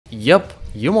Yup,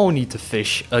 you won't need to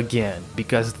fish again,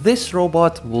 because this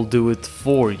robot will do it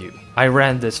for you. I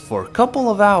ran this for a couple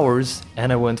of hours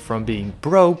and I went from being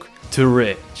broke to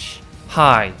rich.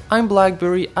 Hi, I'm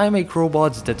Blackberry. I make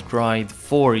robots that grind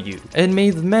for you and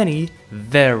made many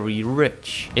very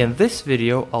rich. In this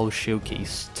video, I'll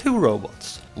showcase two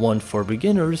robots, one for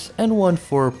beginners and one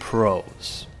for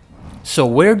pros. So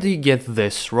where do you get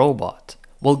this robot?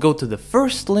 Well, go to the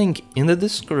first link in the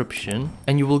description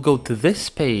and you will go to this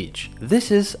page. This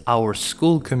is our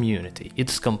school community.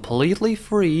 It's completely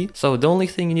free, so the only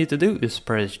thing you need to do is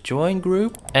press join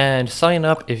group and sign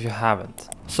up if you haven't.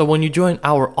 So when you join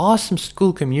our awesome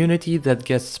school community that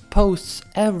gets posts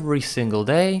every single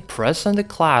day, press on the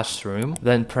classroom,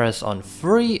 then press on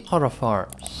free auto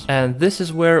farms. And this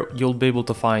is where you'll be able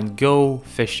to find Go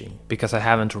Fishing. Because I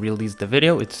haven't released the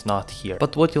video, it's not here.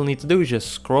 But what you'll need to do is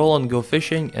just scroll on Go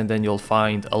Fishing and then you'll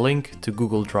find a link to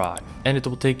Google Drive. And it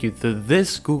will take you to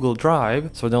this Google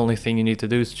Drive, so the only thing you need to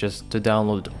do is just to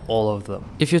download all of them.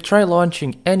 If you try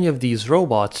launching any of these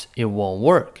robots, it won't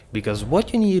work. Because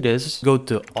what you need is go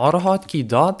to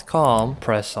autohotkey.com,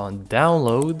 press on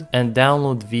download and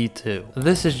download V2.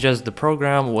 This is just the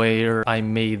program where I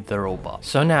made the robot.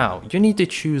 So now you need to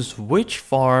choose which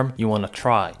farm you want to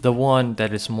try. The one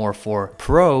that is more for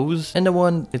pros and the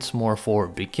one that's more for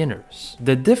beginners.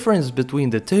 The difference between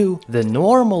the two, the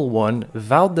normal one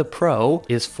without the pro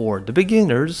is for the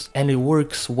beginners and it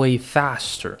works way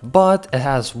faster. But it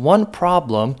has one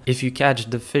problem: if you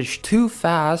catch the fish too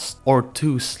fast or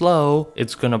too slow,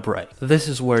 it's gonna break. This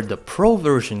is where the pro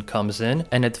version comes in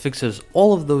and it fixes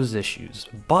all of those issues,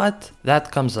 but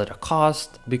that comes at a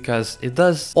cost because it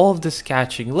does all of this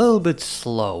catching a little bit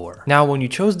slower. Now when you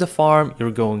chose the farm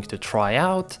you're going to try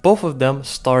out, both of them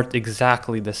start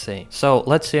exactly the same. So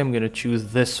let's say I'm gonna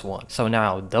choose this one. So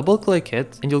now double click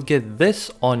it and you'll get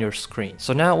this on your screen.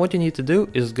 So now what you need to do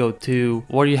is go to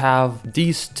where you have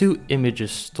these two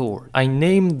images stored. I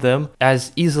named them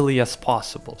as easily as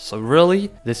possible. So really,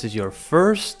 this is your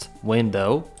first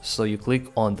window, so you click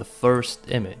on the first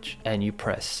image and you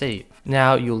press save.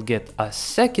 Now you'll get a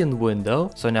second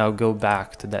window, so now go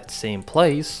back to that same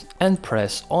place and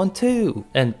press on 2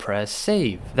 and press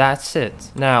save. That's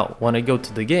it. Now when I go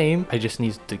to the game, I just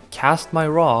need to cast my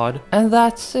rod and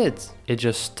that's it. It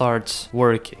just starts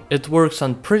working. It works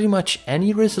on pretty much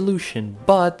any resolution,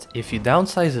 but if you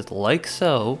downsize it like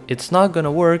so, it's not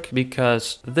gonna work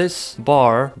because this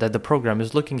bar that the program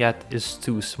is looking at is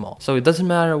too small. So it doesn't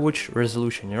matter which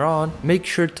resolution you're on, make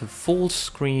sure to full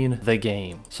screen the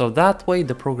game. So that way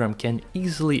the program can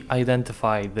easily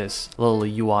identify this little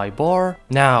UI bar.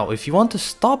 Now, if you want to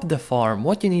stop the farm,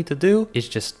 what you need to do is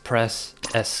just press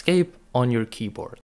escape on your keyboard.